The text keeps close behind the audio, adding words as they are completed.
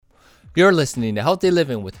You're listening to Healthy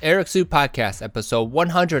Living with Eric Sue Podcast, episode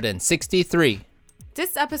 163.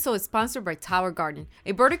 This episode is sponsored by Tower Garden,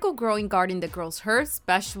 a vertical growing garden that grows herbs,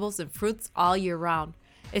 vegetables, and fruits all year round.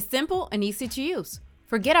 It's simple and easy to use.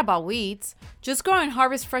 Forget about weeds. Just grow and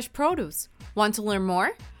harvest fresh produce. Want to learn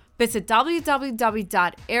more? Visit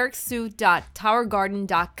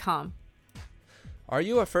www.ericsue.towergarden.com. Are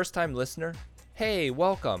you a first-time listener? Hey,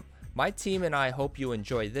 welcome. My team and I hope you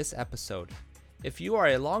enjoy this episode. If you are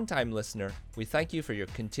a long-time listener, we thank you for your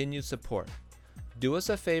continued support. Do us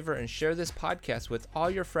a favor and share this podcast with all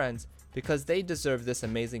your friends because they deserve this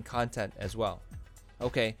amazing content as well.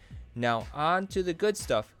 Okay, now on to the good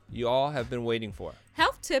stuff you all have been waiting for.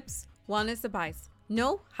 Health tips, wellness advice,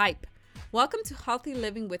 no hype. Welcome to Healthy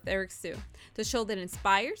Living with Eric Sue, the show that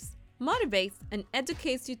inspires, motivates, and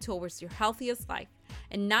educates you towards your healthiest life.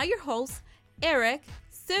 And now your host, Eric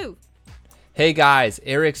Sue. Hey guys,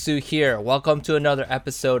 Eric Sue here. Welcome to another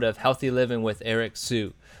episode of Healthy Living with Eric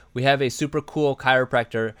Sue. We have a super cool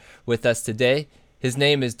chiropractor with us today. His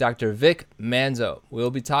name is Dr. Vic Manzo.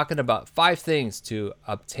 We'll be talking about 5 things to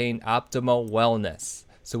obtain optimal wellness.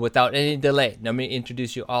 So without any delay, let me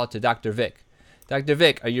introduce you all to Dr. Vic. Dr.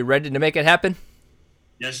 Vic, are you ready to make it happen?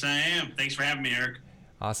 Yes, I am. Thanks for having me, Eric.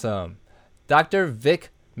 Awesome. Dr. Vic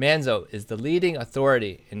Manzo is the leading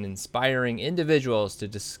authority in inspiring individuals to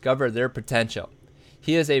discover their potential.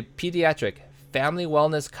 He is a pediatric family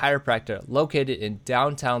wellness chiropractor located in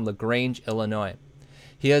downtown LaGrange, Illinois.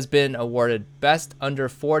 He has been awarded Best Under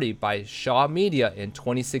 40 by Shaw Media in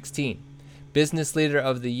 2016, Business Leader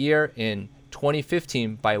of the Year in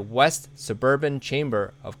 2015 by West Suburban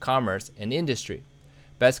Chamber of Commerce and Industry,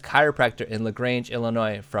 Best Chiropractor in LaGrange,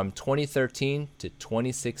 Illinois from 2013 to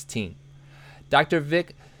 2016. Dr.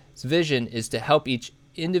 Vic's vision is to help each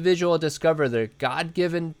individual discover their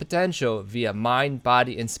God-given potential via mind,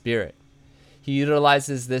 body, and spirit. He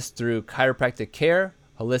utilizes this through chiropractic care,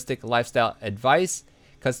 holistic lifestyle advice,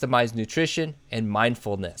 customized nutrition, and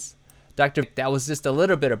mindfulness. Dr. Vic, that was just a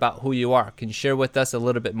little bit about who you are. Can you share with us a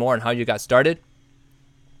little bit more on how you got started?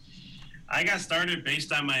 I got started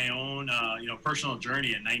based on my own, personal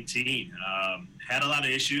journey at 19. Had a lot of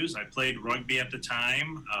issues. I played rugby at the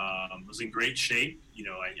time. Was in great shape.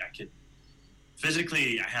 I could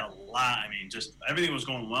physically. I had a lot. Just everything was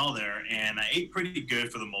going well there, and I ate pretty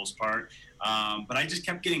good for the most part. But I just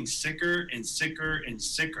kept getting sicker and sicker and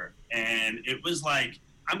sicker, and it was like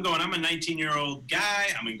I'm a 19-year-old guy.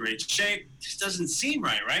 I'm in great shape. This doesn't seem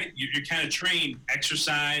right? You're kind of trained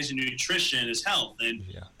exercise and nutrition is health, and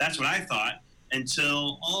That's what I thought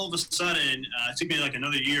until all of a sudden, it took me like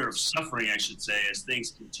another year of suffering, I should say, as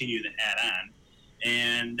things continue to add on.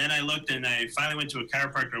 And then I looked and I finally went to a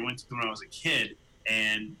chiropractor I went to when I was a kid,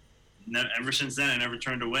 and ever since then I never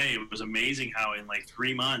turned away. It was amazing how in like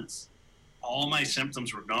 3 months, all my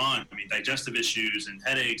symptoms were gone. Digestive issues and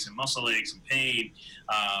headaches and muscle aches and pain,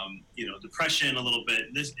 depression a little bit,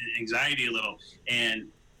 anxiety a little, and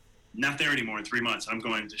not there anymore in 3 months. I'm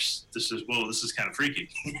going, this is kind of freaky.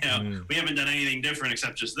 We haven't done anything different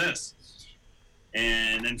except just this.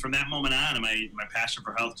 And then from that moment on, my passion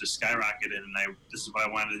for health just skyrocketed, and this is what I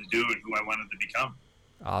wanted to do and who I wanted to become.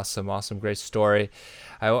 Awesome. Great story.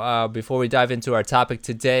 Before we dive into our topic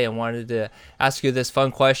today, I wanted to ask you this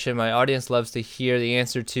fun question my audience loves to hear the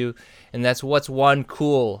answer to, and that's what's one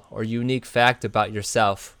cool or unique fact about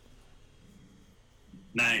yourself?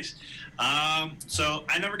 Nice. So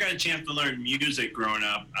I never got a chance to learn music growing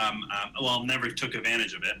up. Never took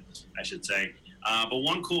advantage of it, I should say. But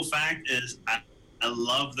one cool fact is I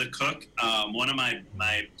love to cook. One of my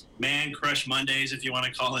man crush Mondays, if you want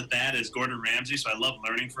to call it that, is Gordon Ramsay. So I love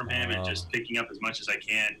learning from him and just picking up as much as I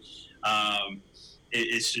can.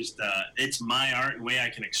 It's my art and way I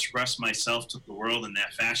can express myself to the world in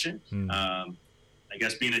that fashion. I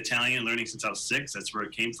guess being Italian, learning since I was 6, that's where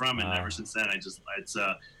it came from. And ever since then,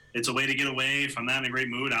 it's a way to get away. If I'm not in a great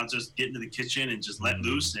mood, I'll just get into the kitchen and just let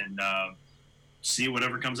loose and see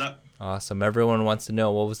whatever comes up. Awesome. Everyone wants to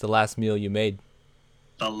know, what was the last meal you made?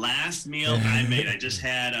 The last meal I made, I just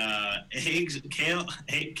had eggs, kale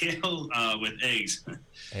with eggs.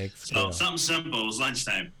 So something simple. It was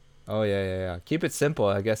lunchtime. Oh, yeah. Keep it simple,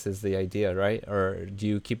 I guess, is the idea, right? Or do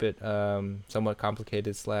you keep it somewhat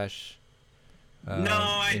complicated / No,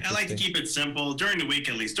 I like to keep it simple. During the week,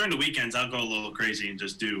 at least. During the weekends, I'll go a little crazy and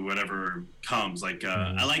just do whatever comes. I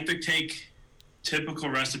like to take typical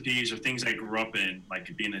recipes or things I grew up in, like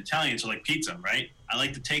being Italian, so like pizza, right? I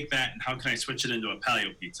like to take that and how can I switch it into a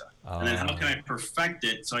paleo pizza? And then how can I perfect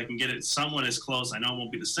it so I can get it somewhat as close? I know it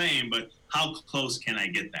won't be the same, but how close can I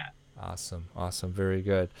get that? Awesome. Very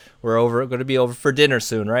good. We're going to be over for dinner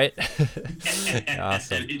soon, right?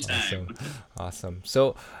 Awesome.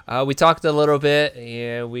 So we talked a little bit,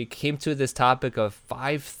 and we came to this topic of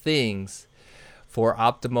 5 things for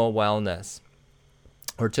optimal wellness,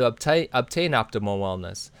 or to obtain optimal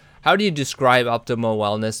wellness. How do you describe optimal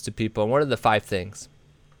wellness to people, and what are the 5 things?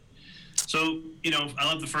 So, I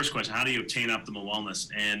love the first question. How do you obtain optimal wellness?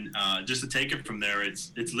 And just to take it from there,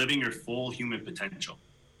 it's living your full human potential.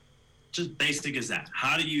 Just basic as that.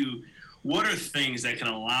 What are things that can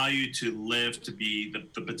allow you to live to be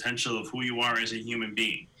the potential of who you are as a human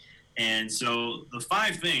being? And so the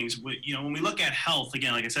 5 things, when we look at health,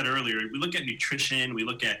 again, like I said earlier, we look at nutrition, we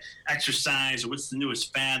look at exercise, or what's the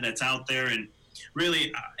newest fad that's out there. And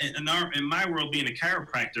really, in my world, being a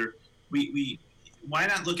chiropractor, why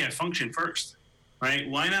not look at function first, right?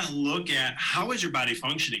 Why not look at how is your body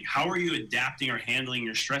functioning? How are you adapting or handling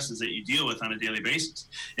your stresses that you deal with on a daily basis?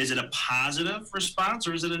 Is it a positive response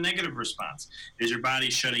or is it a negative response? Is your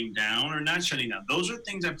body shutting down or not shutting down? Those are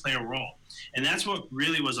things that play a role. And that's what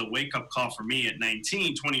really was a wake-up call for me at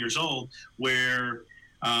 19, 20 years old, where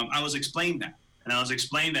I was explained that. And I was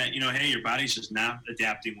explained that, hey, your body's just not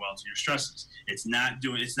adapting well to your stresses. It's not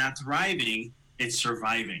thriving. It's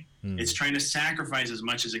surviving. It's trying to sacrifice as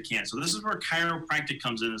much as it can. So this is where chiropractic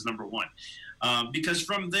comes in as number 1. Because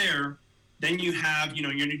from there, then you have,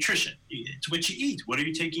 your nutrition. It's what you eat. What are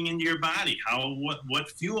you taking into your body? What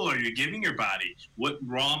fuel are you giving your body? What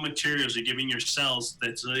raw materials are you giving your cells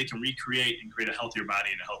so they can recreate and create a healthier body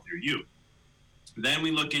and a healthier you? Then we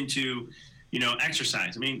look into,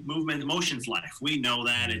 exercise. I mean, movement, motion's life. We know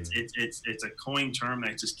that it's a coined term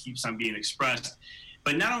that just keeps on being expressed.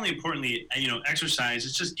 But not only importantly, exercise,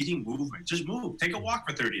 it's just getting movement. Just move. Take a walk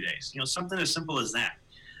for 30 days. Something as simple as that.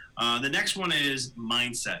 The next one is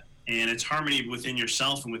mindset, and it's harmony within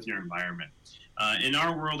yourself and with your environment. In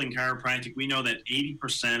our world in chiropractic, we know that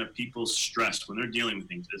 80% of people's stress when they're dealing with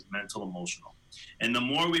things is mental, emotional. And the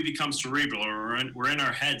more we become cerebral, or we're in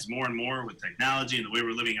our heads more and more with technology and the way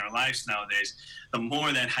we're living our lives nowadays, the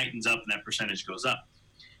more that heightens up and that percentage goes up.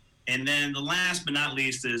 And then the last but not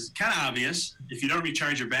least is kind of obvious. If you don't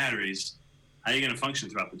recharge your batteries, how are you going to function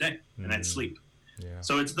throughout the day? And that's sleep. Yeah.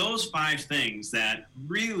 So it's those 5 things that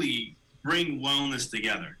really bring wellness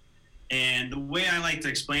together. And the way I like to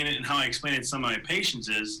explain it and how I explain it to some of my patients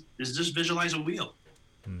is just visualize a wheel,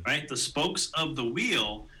 right? The spokes of the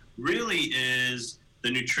wheel really is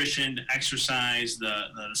the nutrition, the exercise, the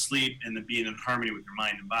sleep, and the being in harmony with your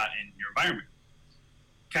mind and body and your environment.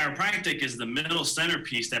 Chiropractic is the middle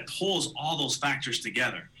centerpiece that pulls all those factors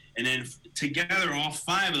together. And then together, all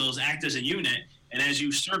 5 of those act as a unit. And as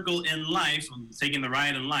you circle in life, taking the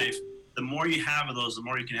ride in life, the more you have of those, the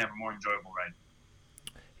more you can have a more enjoyable ride.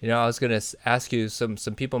 I was going to ask you, some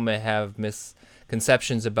people may have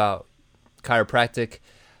misconceptions about chiropractic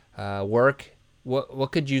work.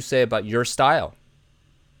 What could you say about your style?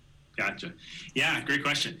 Gotcha. Yeah, great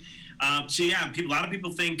question. A lot of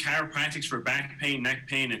people think chiropractic's for back pain, neck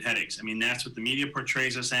pain, and headaches. I mean, that's what the media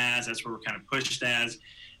portrays us as. That's what we're kind of pushed as.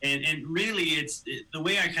 And really, the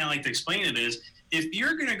way I kind of like to explain it is, if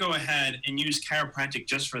you're going to go ahead and use chiropractic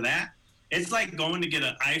just for that, it's like going to get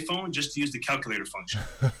an iPhone just to use the calculator function.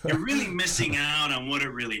 You're really missing out on what it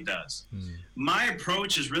really does. My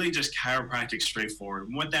approach is really just chiropractic straightforward.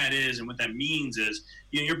 And what that is and what that means is,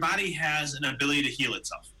 your body has an ability to heal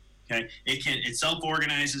itself. Okay, it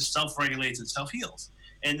self-organizes, self-regulates, and self-heals.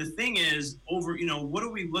 And the thing is, what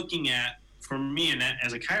are we looking at for me and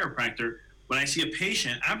as a chiropractor? When I see a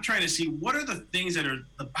patient, I'm trying to see what are the things that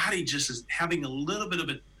the body just is having a little bit of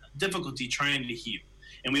a difficulty trying to heal.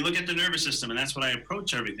 And we look at the nervous system, and that's what I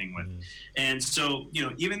approach everything with. And so,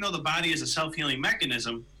 even though the body is a self-healing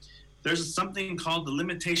mechanism, there's something called the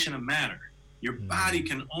limitation of matter. Your body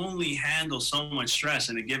can only handle so much stress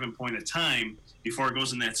in a given point of time before it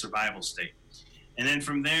goes in that survival state. And then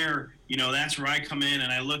from there, that's where I come in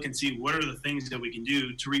and I look and see what are the things that we can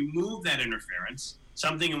do to remove that interference,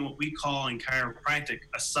 something in what we call in chiropractic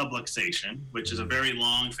a subluxation, which is a very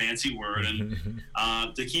long, fancy word. And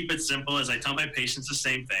to keep it simple, as I tell my patients the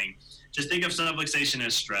same thing, just think of subluxation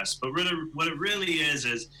as stress. But really, what it really is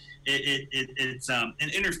it's an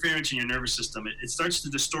interference in your nervous system. It starts to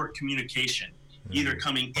distort communication, either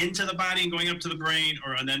coming into the body and going up to the brain,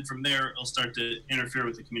 and then from there, it'll start to interfere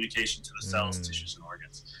with the communication to the cells, tissues, and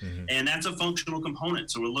organs. And that's a functional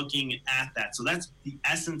component. So we're looking at that. So that's the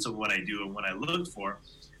essence of what I do and what I look for.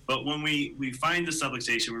 But when we find the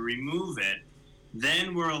subluxation, we remove it,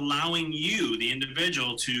 then we're allowing you, the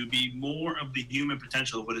individual, to be more of the human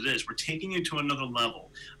potential of what it is. We're taking you to another level.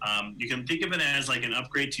 You can think of it as like an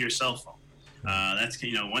upgrade to your cell phone. That's,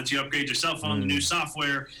 once you upgrade your cell phone to new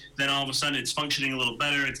software, then all of a sudden it's functioning a little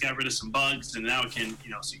better. It's got rid of some bugs, and now it can,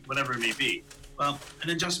 see whatever it may be. Well, an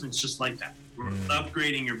adjustment's just like that. We're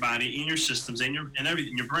upgrading your body and your systems and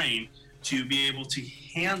everything, your brain, to be able to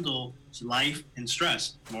handle life and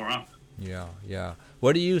stress more often. Yeah.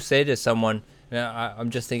 What do you say to someone?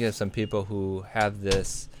 I'm just thinking of some people who have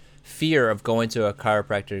this fear of going to a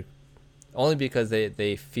chiropractor only because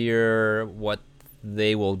they fear what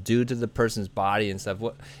they will do to the person's body and stuff.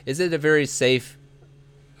 Is it a very safe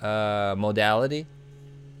modality?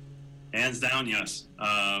 Hands down, yes.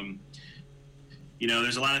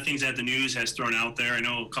 There's a lot of things that the news has thrown out there. I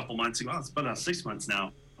know a couple months ago, it's been about 6 months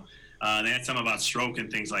now. They had some about stroke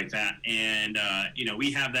and things like that. And,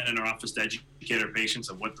 we have that in our office to educate our patients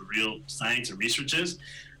of what the real science and research is.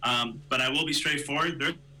 But I will be straightforward.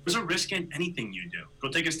 There's a risk in anything you do. Go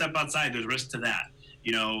take a step outside. There's risk to that,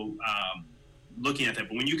 looking at that.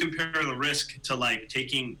 But when you compare the risk to like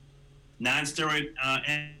taking non-steroid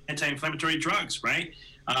anti-inflammatory drugs, right?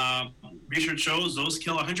 Research shows those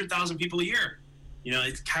kill 100,000 people a year.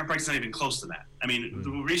 Chiropractic's not even close to that. I mean, the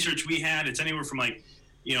research we had, it's anywhere from like,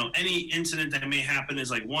 any incident that may happen is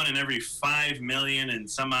like 1 in every 5 million and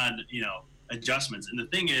some odd, adjustments. And the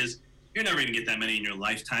thing is, you're never going to get that many in your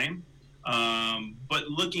lifetime. But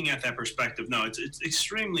looking at that perspective, no, it's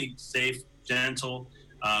extremely safe, gentle.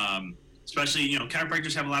 Especially,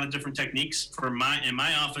 chiropractors have a lot of different techniques. In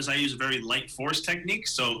my office, I use a very light force technique.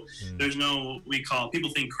 So there's people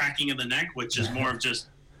think cracking of the neck, which is more of just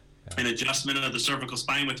an adjustment of the cervical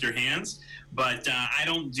spine with your hands. But I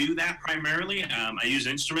don't do that primarily. I use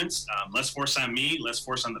instruments, less force on me, less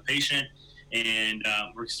force on the patient. And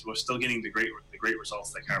we're still getting the great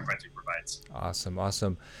results that chiropractic provides.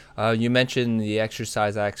 Awesome. You mentioned the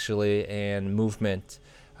exercise actually and movement.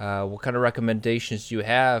 What kind of recommendations do you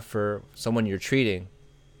have for someone you're treating?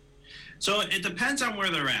 So it depends on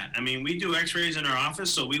where they're at. I mean, we do x-rays in our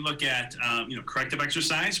office, so we look at, corrective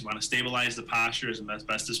exercise. We want to stabilize the posture as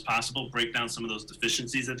best as possible, break down some of those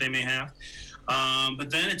deficiencies that they may have.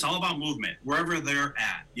 But then it's all about movement, wherever they're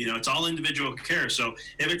at. It's all individual care. So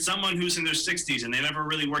if it's someone who's in their 60s and they never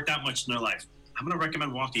really worked out much in their life, I'm going to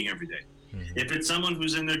recommend walking every day. If it's someone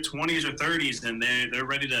who's in their 20s or 30s and they're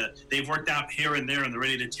ready they've worked out here and there and they're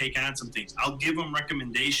ready to take on some things, I'll give them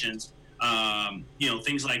recommendations.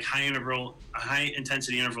 Things like high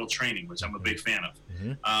intensity interval training, which I'm a big fan of.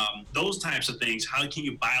 Those types of things. How can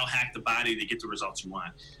you biohack the body to get the results you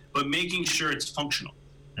want? But making sure it's functional.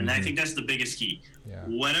 And I think that's the biggest key. Yeah.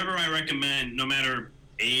 Whatever I recommend, no matter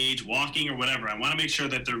age, walking or whatever, I want to make sure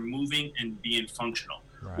that they're moving and being functional.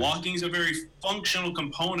 Right. Walking is a very functional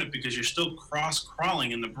component because you're still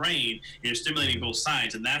cross-crawling in the brain and you're stimulating both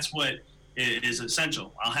sides. And that's what is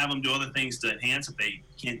essential. I'll have them do other things to enhance if they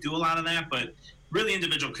can't do a lot of that, but really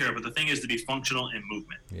individual care. But the thing is to be functional in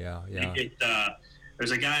movement. Yeah.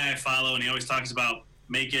 There's a guy I follow and he always talks about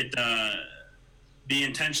make it be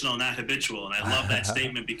intentional, not habitual. And I love that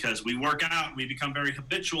statement because we work out, we become very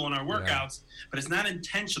habitual in our workouts, but it's not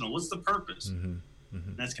intentional. What's the purpose?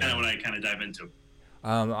 That's kind of what I kind of dive into.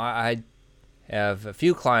 I have a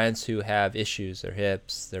few clients who have issues, their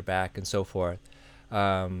hips, their back, and so forth.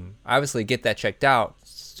 Obviously, get that checked out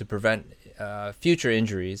to prevent future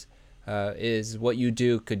injuries. Is what you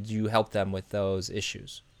do, could you help them with those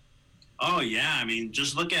issues? Oh, yeah. I mean,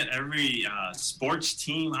 just look at every sports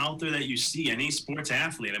team out there that you see, any sports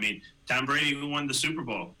athlete. I mean, Tom Brady, who won the Super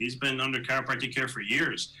Bowl, he's been under chiropractic care for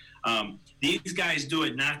years. These guys do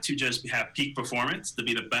it not to just have peak performance, to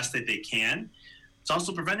be the best that they can. It's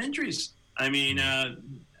also prevent injuries. I mean,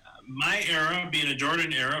 my era, being a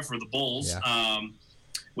Jordan era for the Bulls,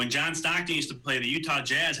 when John Stockton used to play, the Utah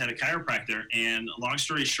Jazz had a chiropractor. And long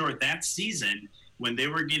story short, that season, when they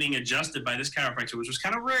were getting adjusted by this chiropractor, which was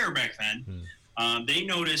kind of rare back then, they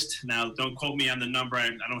noticed, now don't quote me on the number,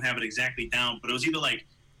 I don't have it exactly down, but it was either like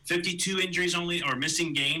 52 injuries only or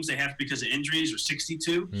missing games they have because of injuries, or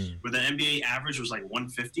 62, where the NBA average was like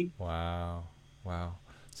 150. Wow.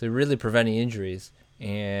 So really preventing injuries.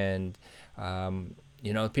 And,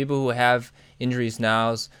 people who have injuries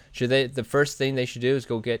now, the first thing they should do is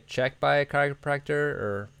go get checked by a chiropractor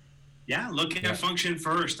or... Yeah, look at function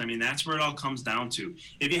first. I mean, that's where it all comes down to.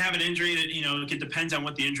 If you have an injury that, it depends on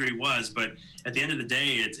what the injury was, but at the end of the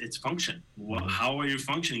day, it's function. Well, how are you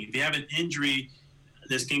functioning? If you have an injury,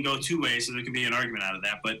 this can go two ways, so there can be an argument out of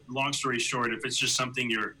that. But long story short, if it's just something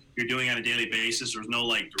you're doing on a daily basis, there's no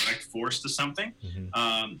like direct force to something,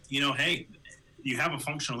 hey, you have a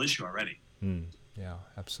functional issue already. Yeah,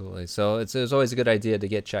 absolutely. So it's always a good idea to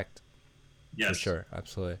get checked. Yes. For sure,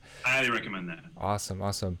 absolutely. I highly recommend that. Awesome.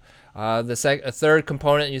 A third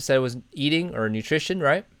component you said was eating or nutrition,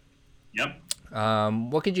 right? Yep.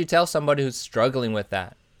 What could you tell somebody who's struggling with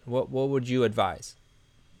that? What would you advise?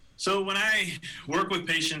 So when I work with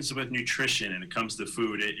patients with nutrition and it comes to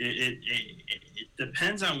food, it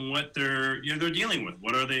depends on what they're dealing with.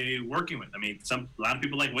 What are they working with? I mean, a lot of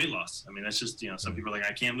people like weight loss. I mean, that's just, some people are like,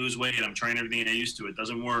 I can't lose weight. I'm trying everything I used to. It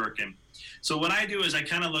doesn't work. And so what I do is I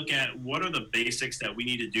kind of look at what are the basics that we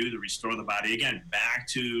need to do to restore the body, again, back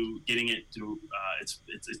to getting it to its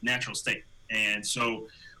natural state. And so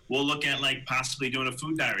we'll look at like possibly doing a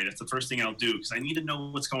food diary. That's the first thing I'll do because I need to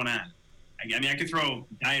know what's going on. I mean, I could throw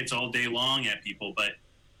diets all day long at people, but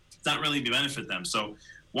it's not really to benefit them. So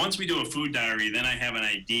once we do a food diary, then I have an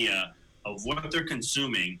idea of what they're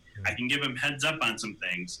consuming. I can give them heads up on some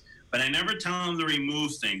things, but I never tell them to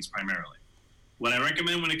remove things primarily. What I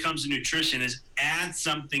recommend when it comes to nutrition is add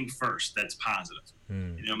something first that's positive.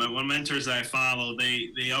 My mentors that I follow,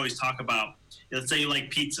 they always talk about, let's say you like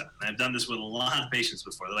pizza. And I've done this with a lot of patients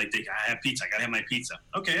before. They're like, I have pizza. I got to have my pizza.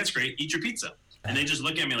 Okay, that's great. Eat your pizza. And they just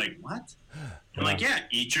look at me like, what? I'm like, yeah,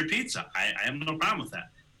 eat your pizza. I have no problem with that.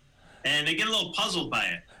 And they get a little puzzled by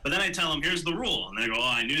it. But then I tell them, here's the rule. And they go,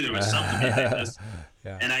 I knew there was something behind this.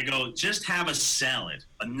 Yeah. And I go, just have a salad,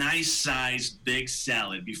 a nice sized big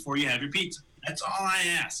salad before you have your pizza. That's all I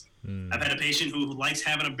ask. I've had a patient who likes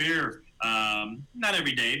having a beer, not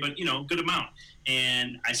every day, but, good amount.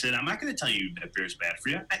 And I said, I'm not going to tell you that beer is bad for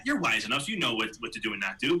you. You're wise enough. You know what to do and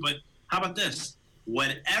not do. But how about this?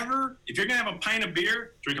 If you're going to have a pint of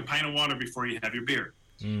beer, drink a pint of water before you have your beer.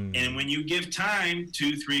 And when you give time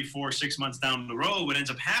 2, 3, 4, 6 months down the road, what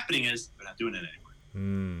ends up happening is they're not doing it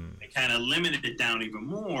anymore. They kind of limited it down even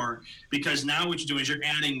more because now what you're doing is you're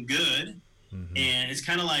adding good. And it's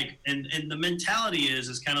kind of like, and the mentality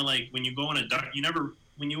is kind of like when you go in a dark,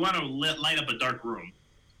 when you want to light up a dark room,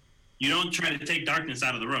 you don't try to take darkness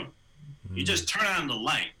out of the room. You just turn on the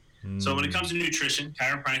light. So when it comes to nutrition,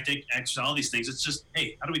 chiropractic, exercise, all these things, it's just,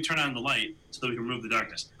 hey, how do we turn on the light so that we can remove the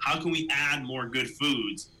darkness? How can we add more good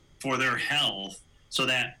foods for their health so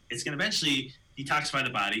that it's going to eventually detoxify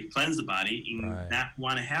the body, cleanse the body, and not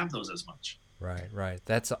want to have those as much? Right.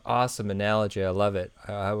 That's an awesome analogy. I love it.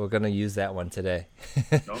 We're going to use that one today.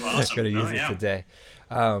 Awesome. Going to use it today.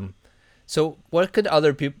 So what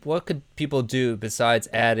could people do besides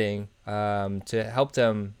adding to help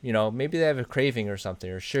them, maybe they have a craving or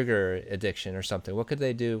something, or sugar addiction or something. What could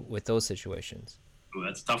they do with those situations? Ooh,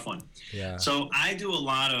 that's a tough one. Yeah. So I do a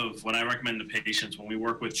lot of what I recommend to patients when we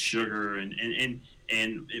work with sugar and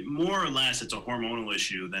it, more or less it's a hormonal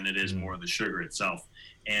issue than it is more the sugar itself.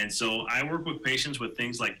 And so I work with patients with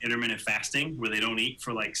things like intermittent fasting where they don't eat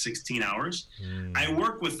for like 16 hours. I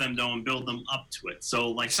work with them though and build them up to it.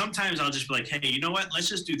 So like sometimes I'll just be like, hey, you know what? Let's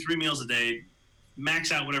just do 3 meals a day,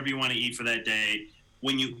 max out whatever you want to eat for that day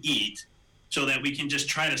when you eat so that we can just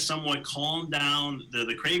try to somewhat calm down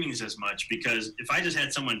the cravings as much. Because if I just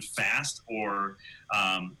had someone fast or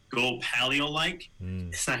go paleo-like,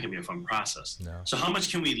 it's not going to be a fun process. No. So how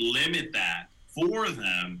much can we limit that for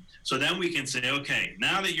them so then we can say, okay,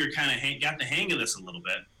 now that you're kind of got the hang of this a little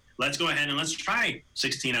bit, let's go ahead and let's try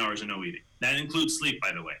 16 hours of no eating. That includes sleep,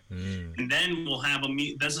 by the way. And then we'll have a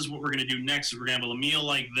meal. This is what we're going to do next. Is we're going to have a meal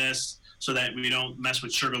like this so that we don't mess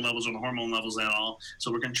with sugar levels or the hormone levels at all.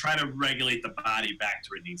 So we're going to try to regulate the body back to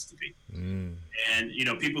where it needs to be. And,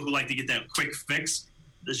 people who like to get that quick fix,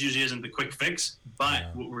 this usually isn't the quick fix,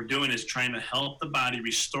 but what we're doing is trying to help the body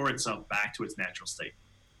restore itself back to its natural state.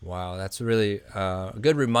 Wow, that's really a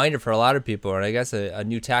good reminder for a lot of people, and I guess a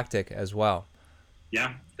new tactic as well.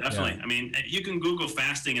 Yeah, definitely. Yeah. I mean, you can Google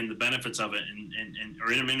fasting and the benefits of it,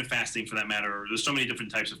 or intermittent fasting for that matter. There's so many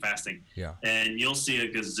different types of fasting. Yeah. And you'll see a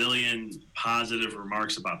gazillion positive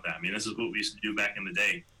remarks about that. I mean, this is what we used to do back in the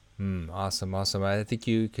day. Awesome. I think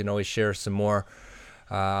you can always share some more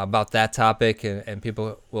about that topic, and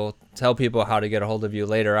people will tell people how to get a hold of you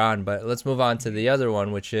later on. But let's move on to the other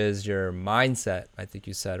one, which is your mindset, I think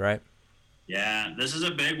you said, right? Yeah, this is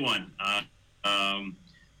a big one.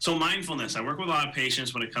 So mindfulness, I work with a lot of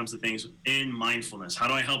patients when it comes to things in mindfulness. How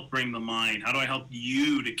do I help bring the mind? How do I help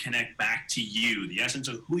you to connect back to you, the essence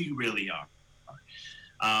of who you really are?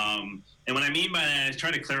 And what I mean by that is try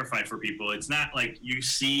to clarify for people. It's not like you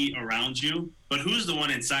see around you, but who's the one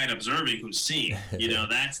inside observing who's seeing?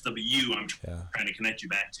 That's the you I'm trying to connect you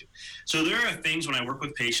back to. So there are things when I work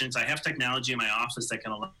with patients, I have technology in my office that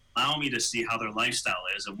can allow me to see how their lifestyle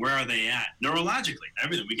is and where are they at neurologically,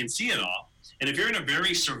 everything. We can see it all. And if you're in a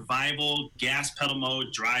very survival, gas pedal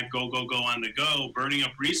mode, drive, go on the go, burning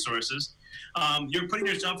up resources, you're putting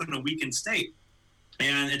yourself in a weakened state.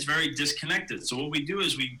 And it's very disconnected. So what we do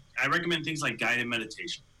is I recommend things like guided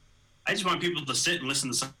meditation. I just want people to sit and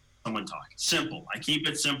listen to someone talk. Simple. I keep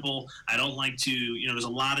it simple. I don't like to, there's a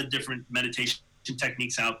lot of different meditation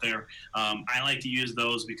techniques out there. I like to use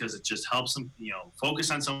those because it just helps them,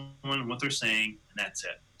 focus on someone and what they're saying, and that's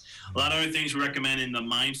it. A lot of other things we recommend in the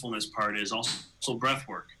mindfulness part is also breath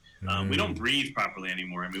work. We don't breathe properly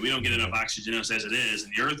anymore. I mean, we don't get enough oxygen as it is,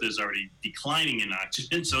 and the earth is already declining in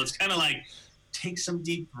oxygen. So it's kind of like, take some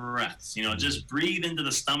deep breaths, just breathe into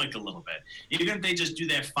the stomach a little bit. Even if they just do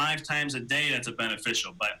that 5 times a day, that's a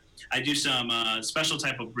beneficial. But I do some special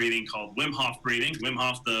type of breathing called Wim Hof breathing. Wim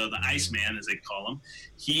Hof, the Iceman, as they call him.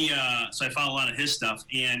 So I follow a lot of his stuff,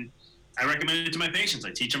 and I recommend it to my patients.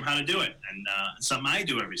 I teach them how to do it, and it's something I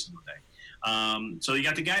do every single day. So you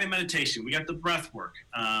got the guided meditation. We got the breath work.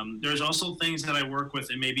 There's also things that I work with,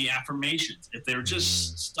 and maybe affirmations. If they're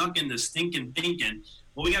just stuck in this stinking thinking,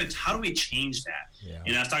 well, how do we change that?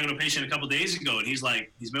 Yeah. I was talking to a patient a couple of days ago, and he's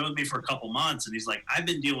been with me for a couple months, and he's like, I've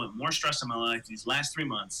been dealing with more stress in my life these last 3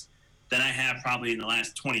 months than I have probably in the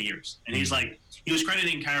last 20 years. And he's like, he was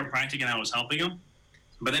crediting chiropractic and I was helping him.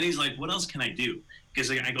 But then he's like, what else can I do?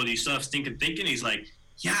 Because I go, do you still have stinking thinking? He's like,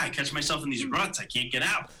 yeah, I catch myself in these ruts. I can't get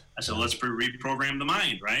out. I said, let's reprogram the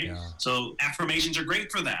mind, right? Yeah. So affirmations are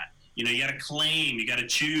great for that. You got to claim, you got to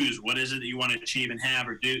choose what is it that you want to achieve and have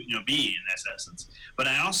or do, be in this essence. But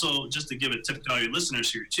I also, just to give a tip to all your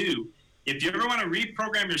listeners here too, if you ever want to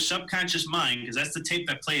reprogram your subconscious mind, because that's the tape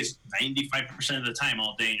that plays 95% of the time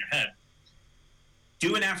all day in your head,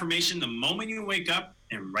 do an affirmation the moment you wake up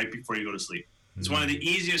and right before you go to sleep. It's one of the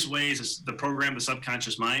easiest ways to program the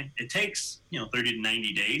subconscious mind. It takes, 30 to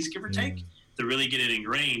 90 days, give or take, to really get it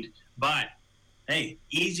ingrained. But, hey,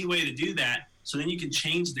 easy way to do that. So then you can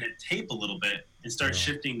change that tape a little bit and start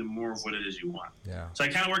shifting to more of what it is you want. Yeah. So I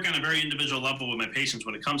kind of work on a very individual level with my patients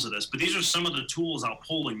when it comes to this. But these are some of the tools I'll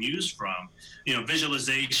pull and use from,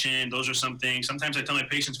 visualization. Those are some things. Sometimes I tell my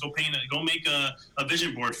patients, go make a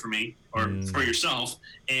vision board for me or for yourself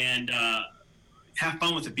and have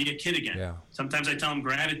fun with it. Be a kid again. Yeah. Sometimes I tell them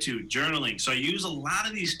gratitude, journaling. So I use a lot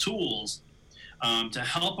of these tools to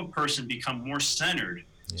help a person become more centered.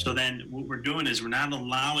 Yeah. So then what we're doing is we're not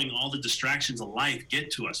allowing all the distractions of life get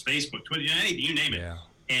to us, Facebook, Twitter, anything, you name it,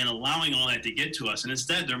 and allowing all that to get to us. And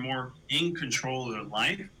instead, they're more in control of their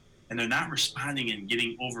life, and they're not responding and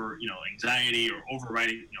getting over, anxiety or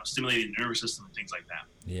overriding, stimulating the nervous system and things like that.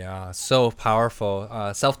 Yeah, so powerful.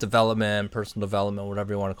 Self-development, personal development,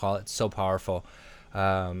 whatever you want to call it, so powerful.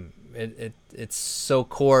 It's so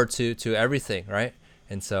core to everything, right?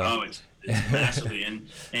 And so it's massively and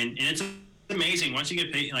it's amazing once you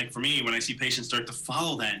get paid. Like for me, when I see patients start to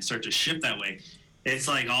follow that and start to shift that way, it's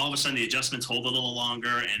like all of a sudden the adjustments hold a little longer,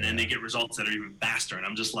 and then they get results that are even faster. And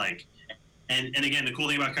I'm just like, and again, the cool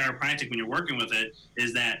thing about chiropractic when you're working with it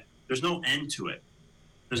is that there's no end to it.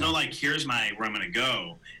 There's no like, here's where I'm going to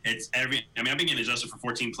go. I've been getting adjusted for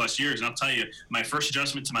 14 plus years, and I'll tell you, my first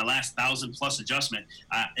adjustment to my last 1,000 plus adjustment,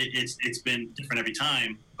 it's been different every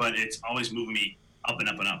time, but it's always moving me up and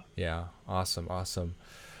up and up. Yeah, awesome.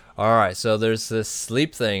 All right, so there's this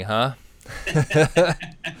sleep thing, huh?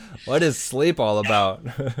 What is sleep all about?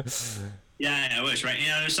 Yeah, I wish, right?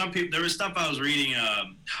 There's some people. There was stuff I was reading.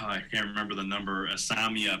 I can't remember the number.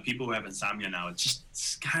 Insomnia. People who have insomnia now, it's just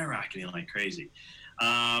skyrocketing like crazy.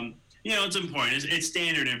 It's important. It's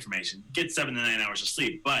standard information. Get 7 to 9 hours of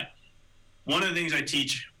sleep. But one of the things I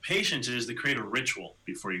teach patients is to create a ritual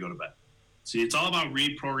before you go to bed. See, it's all about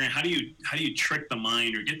reprogramming. How do you trick the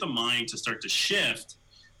mind or get the mind to start to shift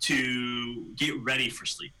to get ready for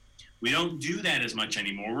sleep? We don't do that as much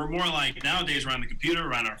anymore. We're more like, nowadays we're on the computer,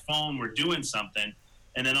 we're on our phone, we're doing something,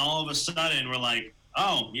 and then all of a sudden we're like,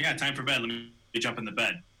 oh yeah, time for bed. Let me jump in the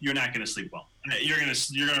bed. You're not going to sleep well. You're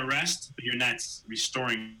gonna rest, but you're not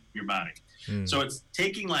restoring your body. So it's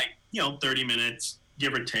taking 30 minutes,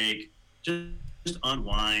 give or take, just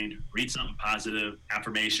unwind, read something positive,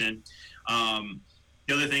 affirmation.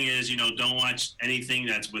 The other thing is, don't watch anything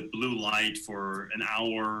that's with blue light for an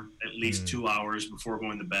hour, at least 2 hours before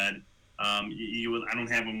going to bed. I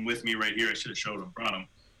don't have them with me right here. I should have showed them, brought them.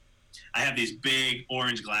 I have these big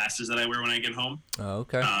orange glasses that I wear when I get home. Oh,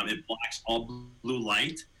 okay. It blocks all blue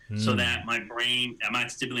light so that my brain, I'm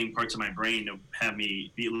not stimulating parts of my brain to have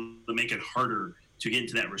me be able to make it harder to get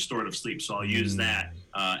into that restorative sleep. So I'll use that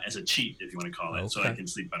as a cheat, if you want to call it, so I can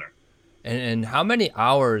sleep better. And how many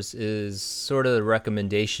hours is sort of the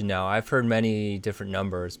recommendation now? I've heard many different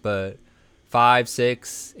numbers, but 5,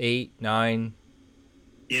 6, 8, 9.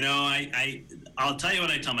 I'll tell you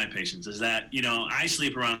what I tell my patients is that, I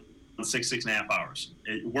sleep around 6.5 hours.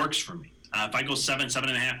 It works for me. If I go 7,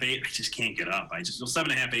 7.5, 8, I just can't get up. I just go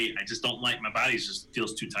 7.5, 8. I just don't like, my body just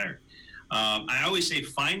feels too tired. I always say,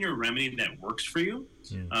 find your remedy that works for you.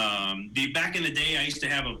 Back in the day, I used to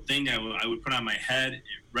have a thing I would put on my head. It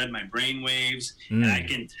read my brain waves, and I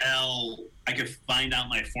can tell I could find out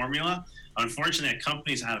my formula. Unfortunately, that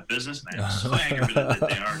company's out of business, and I'm so aggravated that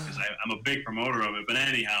they are because I'm a big promoter of it. But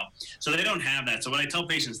anyhow, so they don't have that. So what I tell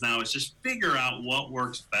patients now is just figure out what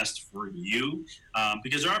works best for you,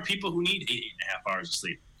 because there are people who need 8.5 hours of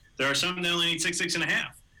sleep. There are some that only need 6.5.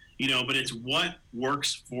 But it's what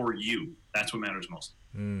works for you. That's what matters most.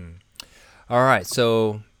 All right.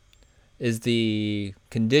 So is the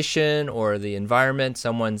condition or the environment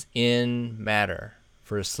someone's in matter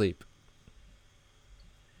for sleep?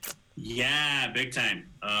 Yeah, big time.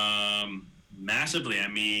 Massively. I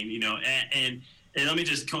mean, and let me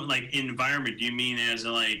just like environment. Do you mean as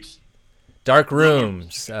like dark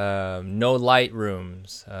rooms, no light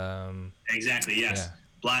rooms? Exactly. Yes. Yeah.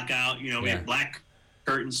 Blackout. We have black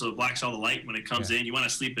curtains, so it blocks all the light when it comes in. You want to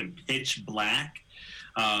sleep in pitch black.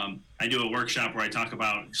 I do a workshop where I talk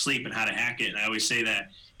about sleep and how to hack it, and I always say that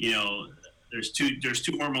there's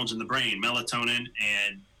two hormones in the brain, melatonin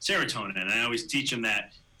and serotonin, and I always teach them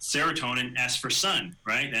that. Serotonin, S for sun,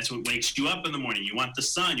 right? That's what wakes you up in the morning. You want the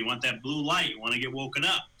sun. You want that blue light. You want to get woken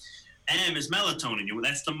up. M is melatonin.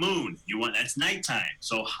 That's the moon. That's nighttime.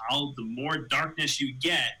 So the more darkness you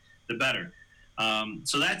get, the better.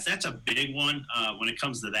 So that's a big one when it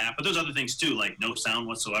comes to that. But there's other things too, like no sound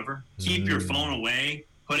whatsoever. Keep your phone away.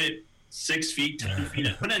 Put it 6 feet, 10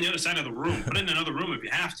 feet. Put it on the other side of the room. Put it in another room if you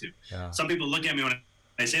have to. Yeah. Some people look at me when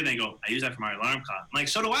I say, they go, I use that for my alarm clock. I'm like,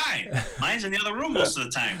 so do I. Mine's in the other room most of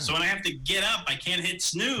the time. So when I have to get up, I can't hit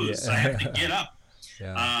snooze. So I have to get up.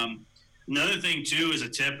 Yeah. Another thing, too, is a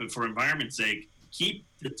tip for environment's sake, keep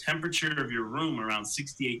the temperature of your room around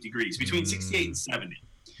 68 degrees, between 68 and 70.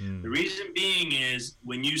 The reason being is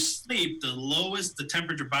when you sleep, the lowest the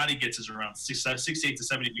temperature body gets is around 68 to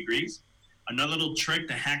 70 degrees. Another little trick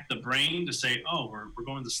to hack the brain to say, oh, we're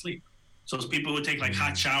going to sleep. So those people who take like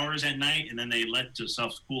hot showers at night and then they let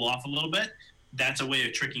themselves cool off a little bit, that's a way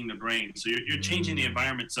of tricking the brain. So you're changing the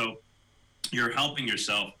environment, so you're helping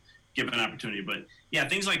yourself give an opportunity. But yeah,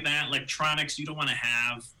 things like that, electronics you don't want to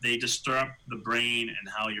have. They disrupt the brain and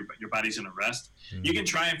how your body's going to rest. You can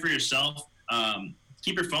try it for yourself.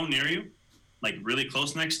 Keep your phone near you, like really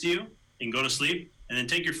close next to you, and go to sleep. And then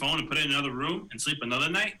take your phone and put it in another room and sleep another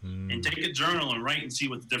night. And take a journal and write and see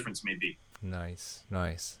what the difference may be. Nice.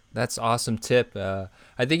 That's awesome tip. I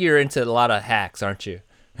think you're into a lot of hacks, aren't you?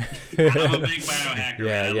 I'm a big biohacker.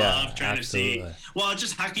 I love trying to see. Well,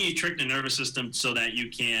 just how can you trick the nervous system so that you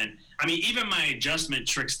can? I mean, even my adjustment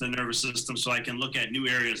tricks the nervous system, so I can look at new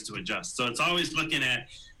areas to adjust. So it's always looking at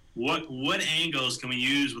what angles can we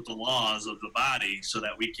use with the laws of the body so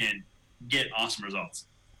that we can get awesome results.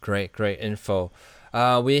 Great info.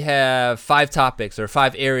 We have 5 topics or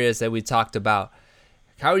 5 areas that we talked about.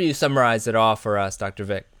 How do you summarize it all for us, Dr.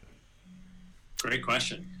 Vic? Great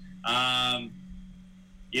question. When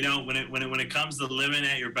it comes to living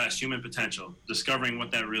at your best human potential, discovering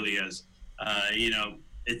what that really is,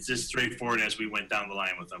 it's just straightforward as we went down the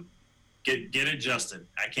line with them. Get adjusted.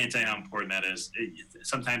 I can't tell you how important that is.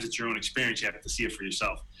 Sometimes it's your own experience. You have to see it for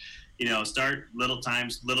yourself. Start little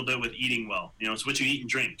bit with eating well. It's what you eat and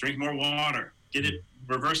drink. Drink more water. Get it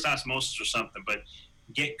reverse osmosis or something, but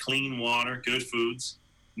get clean water, good foods.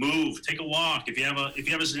 Move, take a walk. If you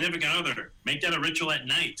have a significant other, make that a ritual at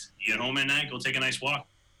night. You get home at night, go take a nice walk.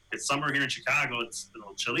 It's summer here in Chicago. It's a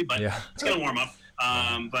little chilly, but it's gonna warm up.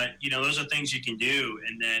 But those are things you can do,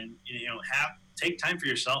 and then take time for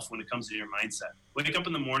yourself when it comes to your mindset. Wake up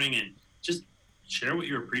in the morning and just share what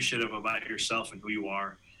you're appreciative about yourself and who you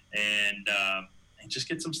are, and just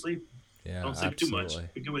get some sleep. Yeah, don't sleep too much.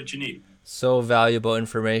 Get what you need. So valuable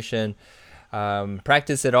information.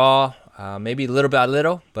 Practice it all. Maybe little by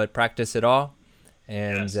little, but practice it all.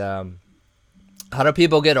 And how do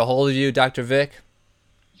people get a hold of you, Dr. Vic?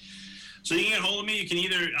 So you can get a hold of me. You can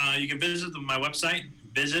either you can visit my website,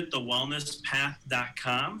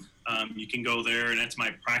 visitthewellnesspath.com. You can go there, and that's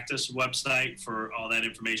my practice website for all that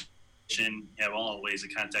information. You have all the ways to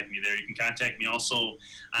contact me there. You can contact me also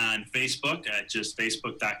on Facebook at just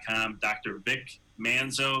facebook.com, Dr. Vic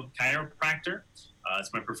Manzo Chiropractor.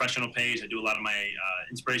 It's my professional page. I do a lot of my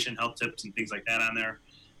inspiration, health tips, and things like that on there.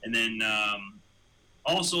 And then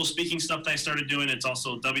also speaking stuff that I started doing, it's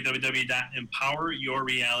also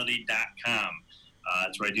www.empoweryourreality.com.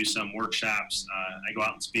 It's where I do some workshops. I go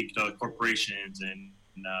out and speak to corporations and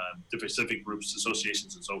different civic groups,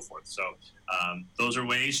 associations, and so forth. So those are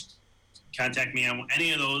ways. Contact me on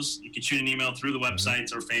any of those. You can shoot an email through the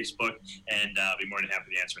websites or Facebook, and I'll be more than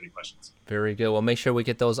happy to answer any questions. Very good. Well, make sure we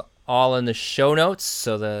get those all in the show notes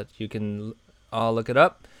so that you can all look it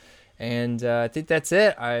up. And I think that's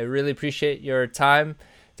it. I really appreciate your time,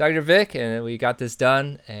 Dr. Vic, and we got this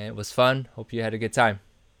done, and it was fun. Hope you had a good time.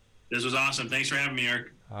 This was awesome. Thanks for having me,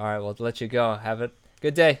 Eric. All right, we'll let you go. Have a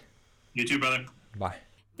good day. You too, brother. Bye.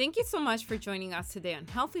 Thank you so much for joining us today on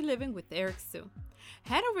Healthy Living with Eric Sue.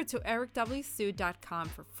 Head over to ericwsue.com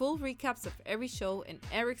for full recaps of every show and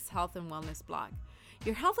Eric's health and wellness blog.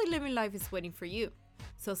 Your healthy living life is waiting for you.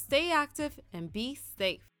 So stay active and be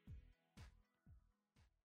safe.